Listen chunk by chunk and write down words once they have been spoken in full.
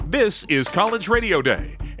This is College Radio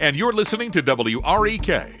Day, and you're listening to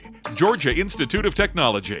WREK, Georgia Institute of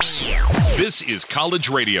Technology. This is College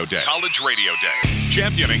Radio Day. College Radio Day.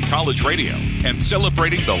 Championing college radio and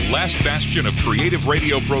celebrating the last bastion of creative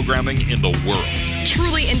radio programming in the world.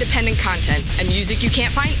 Truly independent content and music you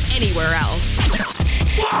can't find anywhere else.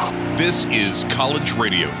 This is College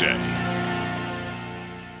Radio Day.